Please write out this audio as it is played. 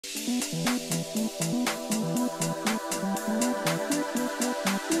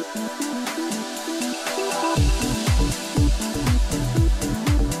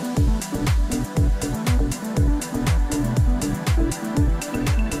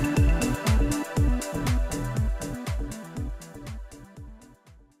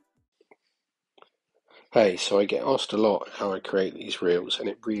Hey, so I get asked a lot how I create these reels, and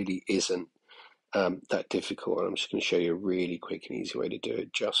it really isn't that difficult. And I'm just going to show you a really quick and easy way to do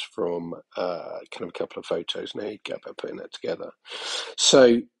it just from kind of a couple of photos. Now you go about putting that together.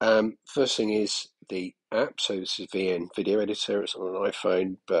 So first thing is the app. So this is VN Video Editor. It's on an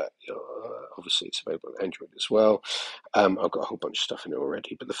iPhone, but obviously it's available on Android as well. I've got a whole bunch of stuff in it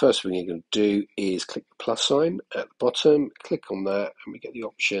already. But the first thing you're going to do is click the plus sign at the bottom. Click on that, and we get the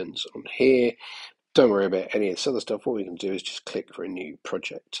options on here. Don't worry about any of this other stuff. What we can do is just click for a new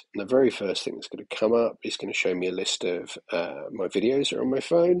project. And the very first thing that's going to come up is going to show me a list of my videos that are on my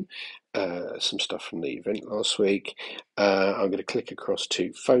phone, some stuff from the event last week. I'm going to click across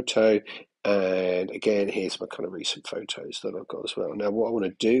to photo. And again, here's my kind of recent photos that I've got as well. Now, what I want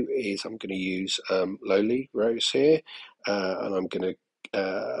to do is I'm going to use lowly rows here, and I'm going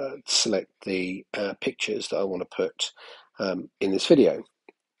to select the pictures that I want to put in this video.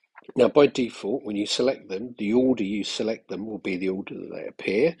 Now, by default, when you select them, the order you select them will be the order that they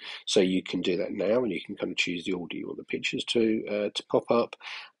appear. So you can do that now, and you can kind of choose the order you want the pictures to pop up,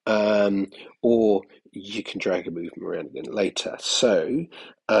 or you can drag and move them around again later. So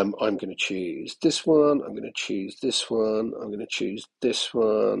I'm going to choose this one. I'm going to choose this one. I'm going to choose this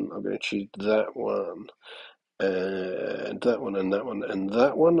one. I'm going to choose that one. And that one, and that one, and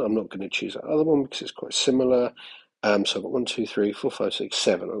that one. I'm not going to choose that other one because it's quite similar. So I've got 1, 2, 3, 4, 5, 6,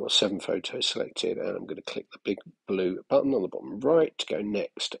 7. I've got 7 photos selected, and I'm going to click the big blue button on the bottom right to go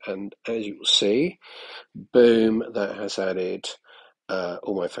next. And as you will see, boom, that has added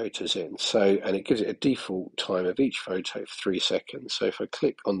all my photos in. So, and it gives it a default time of each photo for 3 seconds. So if I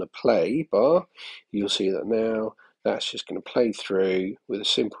click on the play bar, you'll see that now that's just going to play through with a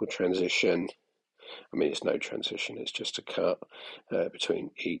simple transition. I mean, it's no transition, it's just a cut between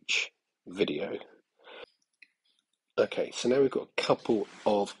each video. Okay, so now we've got a couple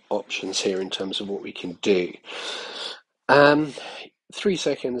of options here in terms of what we can do. 3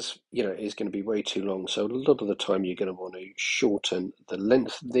 seconds, is going to be way too long. So a lot of the time you're going to want to shorten the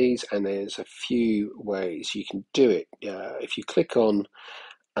length of these, and there's a few ways you can do it. If you click on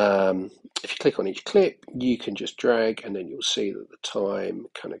each clip, you can just drag, and then you'll see that the time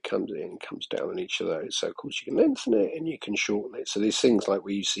kind of comes in, comes down on each of those. So of course you can lengthen it and you can shorten it. So there's things like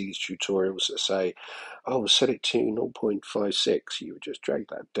where you see these tutorials that say, oh, set it to 0.56. You would just drag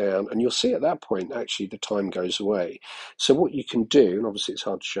that down, and you'll see at that point actually the time goes away. So what you can do, and obviously it's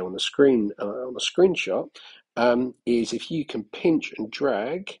hard to show on the screen on a screenshot, is if you can pinch and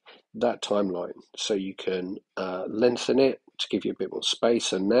drag that timeline, so you can lengthen it to give you a bit more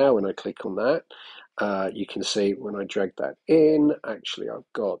space. And now when I click on that, you can see when I drag that in, actually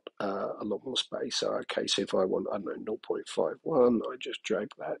I've got a lot more space. So, okay, so if I want, I don't know, 0.51, I just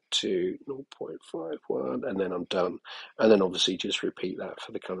drag that to 0.51, and then I'm done. And then obviously just repeat that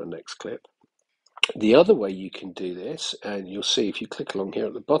for the kind of next clip. The other way you can do this, and you'll see if you click along here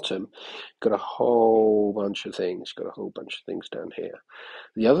at the bottom, you've got a whole bunch of things. You've got a whole bunch of things down here.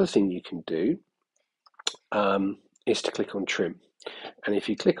 The other thing you can do is to click on trim. And if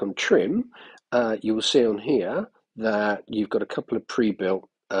you click on trim, you will see on here that you've got a couple of pre-built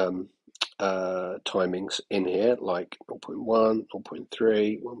timings in here, like 0.1,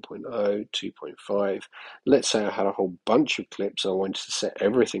 0.3, 1.0, 2.5. Let's say I had a whole bunch of clips. I wanted to set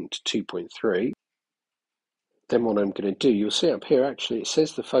everything to 2.3. Then what I'm going to do, you'll see up here, actually, it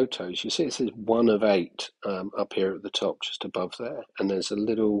says the photos. You see it says 1 of 8 up here at the top, just above there. And there's a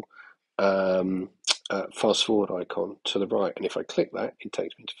little fast forward icon to the right. And if I click that, it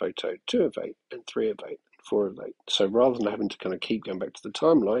takes me to photo 2 of 8 and 3 of 8 and 4 of 8. So rather than having to kind of keep going back to the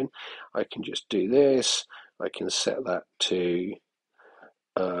timeline, I can just do this. I can set that to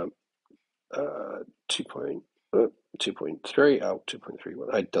 2.3,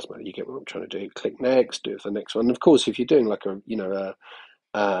 2.31. It doesn't matter, you get what I'm trying to do. Click next, do it for the next one. And of course, if you're doing like something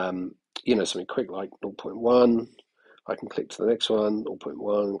quick like 0.1, I can click to the next one,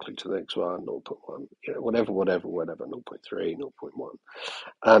 0.1, click to the next one, 0.1, whatever, 0.3,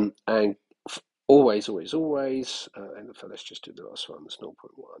 0.1. And always, and let's just do the last one, it's 0.1,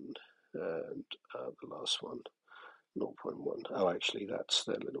 and the last one, 0.1. Oh, actually, that's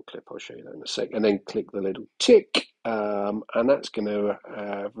the little clip. I'll show you that in a sec. And then click the little tick, and that's going to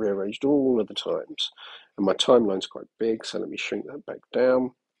have rearranged all of the times. And my timeline's quite big, so let me shrink that back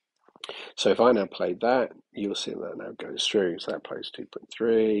down. So if I now play that, you'll see that now goes through. So that plays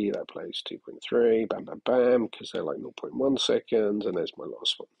 2.3, that plays 2.3, bam, bam, bam, because they're like 0.1 seconds, and there's my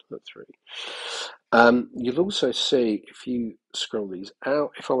last one at 3. You'll also see, if you scroll these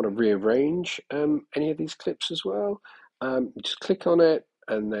out, if I want to rearrange any of these clips as well, just click on it,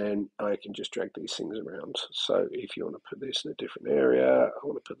 and then I can just drag these things around. So if you want to put this in a different area, I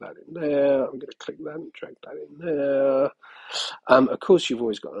want to put that in there, I'm going to click that and drag that in there. Of course, you've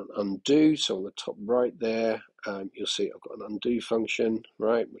always got an undo. So on the top right there, you'll see I've got an undo function,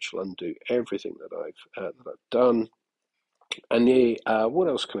 right, which will undo everything that I've done. And what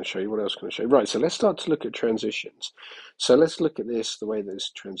else can I show you? What else can I show you? Right, so let's start to look at transitions. So let's look at this, the way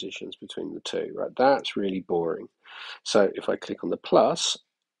there's transitions between the two, right? That's really boring. So if I click on the plus,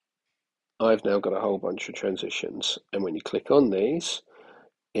 I've now got a whole bunch of transitions. And when you click on these,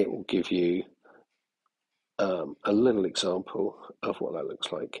 it will give you a little example of what that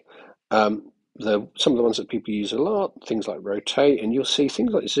looks like. Some of the ones that people use a lot, things like rotate, and you'll see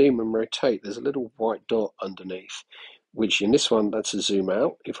things like zoom and rotate. There's a little white dot underneath, which in this one, that's a zoom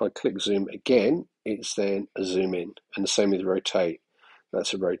out. If I click zoom again, it's then a zoom in, and the same with rotate.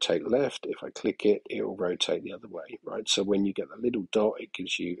 That's a rotate left. If I click it, it will rotate the other way, right? So when you get that little dot, it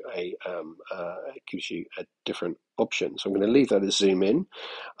gives you a different option. So I'm going to leave that as zoom in.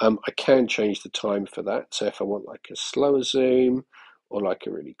 I can change the time for that. So if I want like a slower zoom or like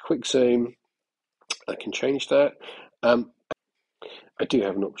a really quick zoom, I can change that. I do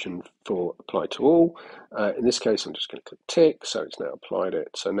have an option for apply to all. In this case, I'm just going to click tick, so it's now applied it.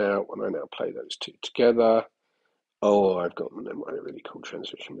 So now when I now play those two together, oh, I've got a really cool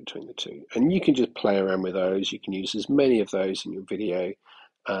transition between the two. And you can just play around with those. You can use as many of those in your video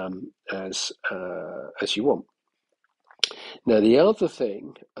as you want. Now, the other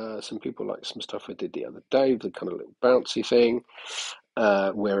thing, some people like some stuff I did the other day, the kind of little bouncy thing,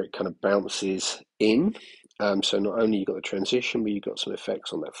 where it kind of bounces in. So not only you got the transition, but you got some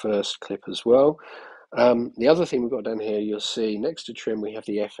effects on that first clip as well. The other thing we've got down here, you'll see next to trim, we have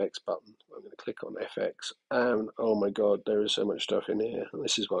the FX button. I'm going to click on FX, and oh my God, there is so much stuff in here. And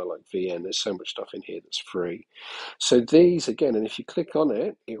this is why I like VN. There's so much stuff in here that's free. So these, again, and if you click on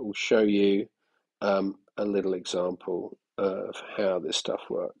it, it will show you a little example of how this stuff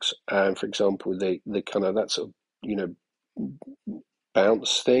works. And for example, the kind of that sort of,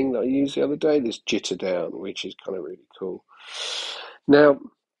 bounce thing that I used the other day, this jitter down, which is kind of really cool. Now,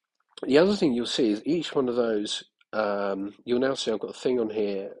 the other thing you'll see is each one of those, you'll now see I've got a thing on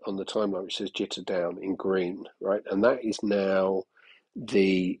here on the timeline which says jitter down in green, right? And that is now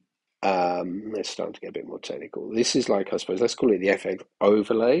the, it's starting to get a bit more technical. This is like, I suppose, let's call it the FX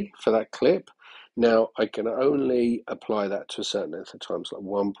overlay for that clip. Now, I can only apply that to a certain length of time, so like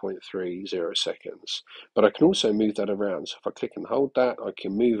 1.30 seconds, but I can also move that around. So if I click and hold that, I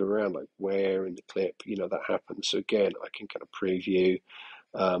can move around like where in the clip, that happens. So again, I can kind of preview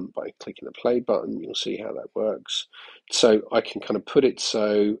by clicking the play button. You'll see how that works. So I can kind of put it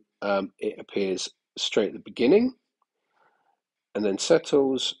so it appears straight at the beginning and then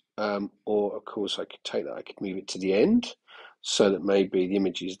settles, or of course I could take that, I could move it to the end so that maybe the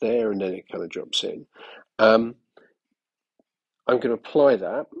image is there and then it kind of drops in. I'm going to apply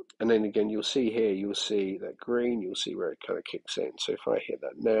that, and then again you'll see here, you'll see that green, you'll see where it kind of kicks in. So if I hit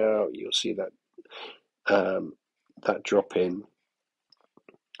that now, you'll see that that drop in.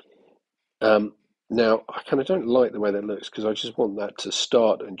 Now, I kind of don't like the way that looks because I just want that to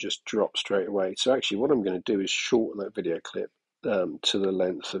start and just drop straight away. So actually what I'm going to do is shorten that video clip to the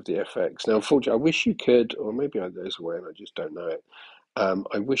length of the FX. Now, unfortunately, I wish you could, or maybe there's a way and I just don't know it.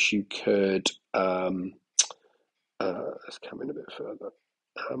 I wish you could, let's come in a bit further.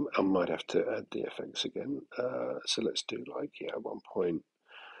 I might have to add the FX again. So let's do like,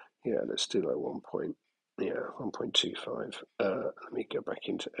 let's do like 1.25. Let me go back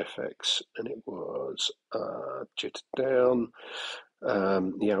into FX, and it was jitter down. I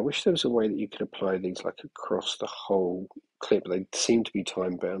wish there was a way that you could apply these like across the whole clip. They seem to be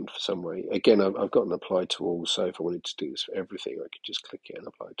time bound for some way. Again, I've got an apply to all, so if I wanted to do this for everything, I could just click it and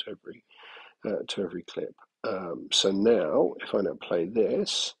apply it to every clip. So now, if I now play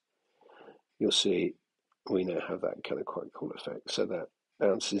this, you'll see we now have that kind of quite cool effect. So that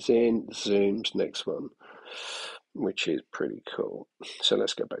bounces in, zooms, next one, which is pretty cool. So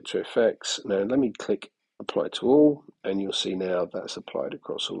let's go back to effects. Now let me click apply to all, and you'll see now that's applied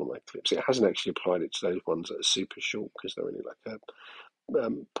across all of my clips. It hasn't actually applied it to those ones that are super short because they're only like a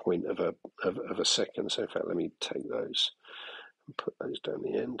point of a second. So in fact, let me take those and put those down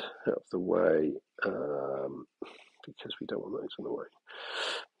the end out of the way, because we don't want those in the way.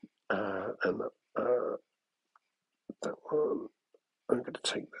 And that one, I'm going to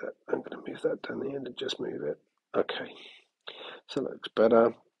take that, I'm going to move that down the end and just move it. Okay, so that looks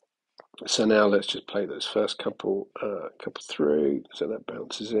better. So now let's just play those first couple through. So that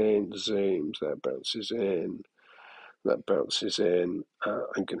bounces in, zooms, that bounces in, that bounces in.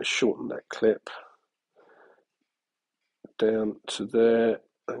 I'm going to shorten that clip down to there.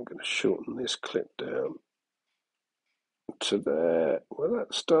 I'm going to shorten this clip down to there, where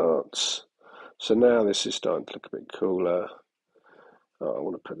that starts. So now this is starting to look a bit cooler. I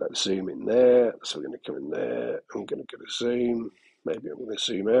want to put that zoom in there, so we're going to come in there. I'm going to go to zoom. Maybe I'm going to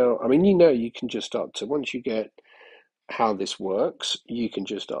zoom out. I mean, you can just start to, once you get how this works, you can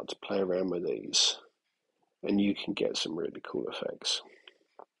just start to play around with these, and you can get some really cool effects.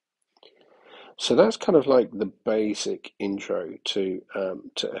 So that's kind of like the basic intro to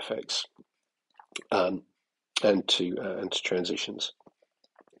FX and to transitions.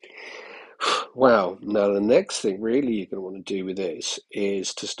 Wow. Now, the next thing really you're going to want to do with this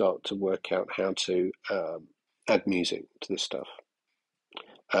is to start to work out how to add music to this stuff.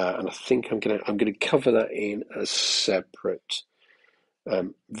 And I think I'm gonna cover that in a separate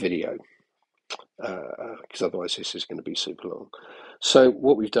video because otherwise this is going to be super long. So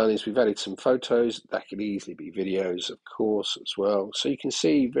what we've done is we've added some photos that could easily be videos, of course, as well. So you can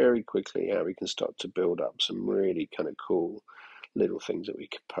see very quickly how we can start to build up some really kind of cool little things that we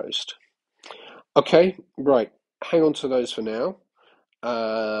could post. Okay, right. Hang on to those for now,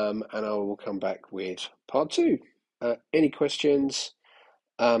 and I will come back with part two. Any questions?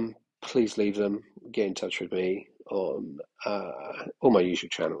 Please leave them. Get in touch with me on all my usual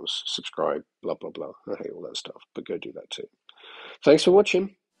channels. Subscribe, blah blah blah. I hate all that stuff, but go do that too. Thanks for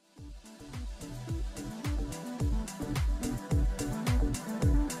watching.